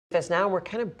As now we're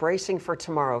kind of bracing for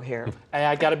tomorrow here. Hey,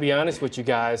 I got to be honest with you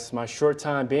guys. My short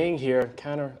time being here,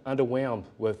 kind of underwhelmed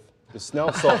with the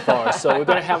snow so far. So we're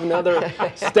going to have another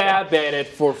stab at it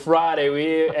for Friday.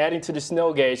 We're adding to the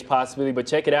snow gauge possibly, but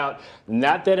check it out.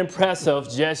 Not that impressive.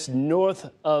 Just north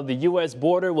of the U.S.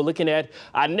 border, we're looking at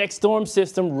our next storm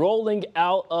system rolling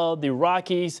out of the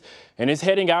Rockies, and it's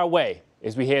heading our way.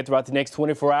 As we head throughout the next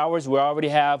 24 hours, we already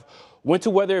have winter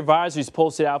weather advisories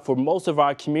posted out for most of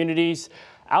our communities.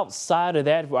 Outside of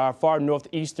that, our far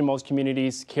northeasternmost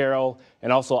communities, Carroll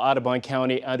and also Audubon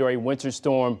County, under a winter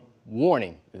storm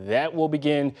warning. That will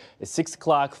begin at 6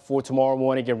 o'clock for tomorrow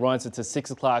morning and runs until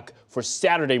 6 o'clock for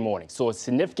Saturday morning. So a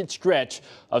significant stretch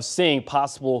of seeing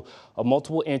possible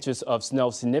multiple inches of snow,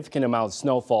 significant amount of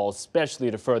snowfall, especially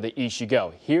the further east you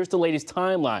go. Here's the latest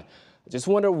timeline. I just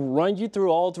want to run you through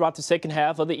all throughout the second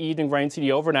half of the evening, right into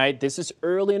the overnight. This is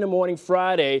early in the morning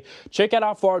Friday. Check out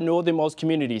our far northernmost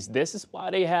communities. This is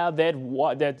why they have that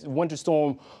winter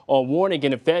storm warning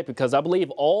in effect, because I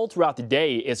believe all throughout the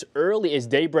day, as early as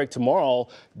daybreak tomorrow,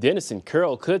 Dennis and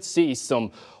Carroll could see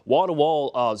some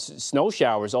wall-to-wall snow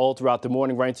showers all throughout the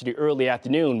morning, right into the early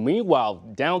afternoon. Meanwhile,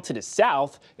 down to the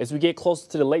south, as we get closer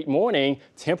to the late morning,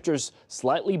 temperatures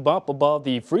slightly bump above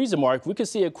the freezer mark. We could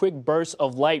see a quick burst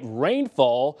of light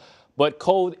rainfall, but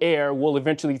cold air will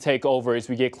eventually take over as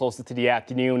we get closer to the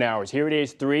afternoon hours. Here it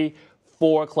is,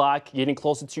 4 o'clock, getting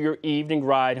closer to your evening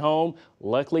ride home.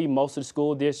 Luckily, most of the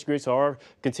school districts are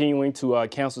continuing to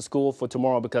cancel school for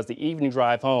tomorrow because the evening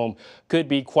drive home could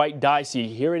be quite dicey.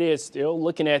 Here it is, still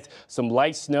looking at some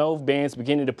light snow bands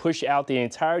beginning to push out the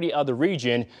entirety of the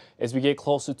region as we get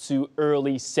closer to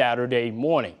early Saturday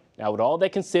morning. Now, with all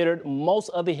that considered, most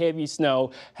of the heavy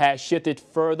snow has shifted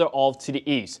further off to the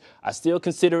east. I still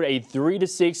consider a 3 to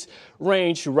 6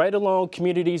 range right along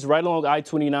communities, right along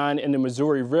I-29 and the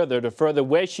Missouri River. The further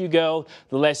west you go,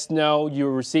 the less snow you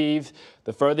receive.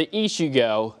 The further east you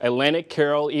go, Atlantic,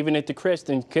 Carroll, even into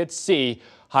Creston could see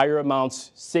higher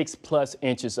amounts, 6+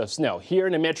 inches of snow. Here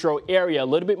in the metro area, a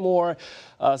little bit more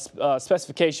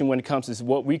specification when it comes to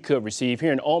what we could receive.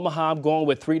 Here in Omaha, I'm going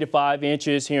with 3 to 5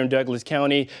 inches. Here in Douglas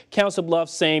County, Council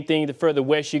Bluffs, same thing. The further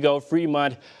west you go,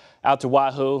 Fremont, out to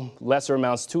Wahoo, lesser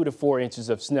amounts, 2 to 4 inches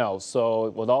of snow.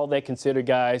 So with all that considered,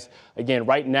 guys, again,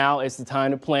 right now is the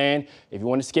time to plan. If you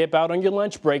want to skip out on your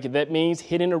lunch break, that means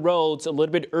hitting the roads a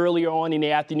little bit earlier on in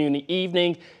the afternoon and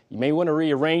evening. You may want to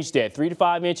rearrange that. 3 to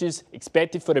 5 inches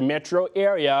expected for the metro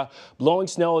area. Blowing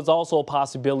snow is also a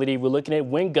possibility. We're looking at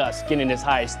wind gusts getting as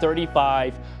high as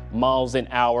 35 miles an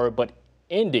hour, but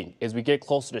ending as we get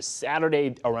closer to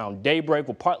Saturday around daybreak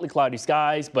with partly cloudy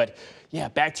skies. But yeah,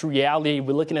 back to reality.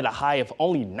 We're looking at a high of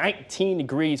only 19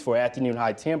 degrees for afternoon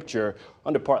high temperature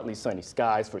under partly sunny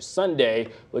skies. For Sunday,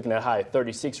 looking at a high of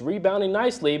 36, rebounding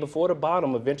nicely before the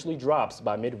bottom eventually drops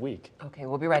by midweek. Okay,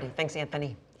 we'll be ready. Thanks,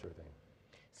 Anthony. Sure thing.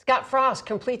 Scott Frost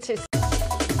completes his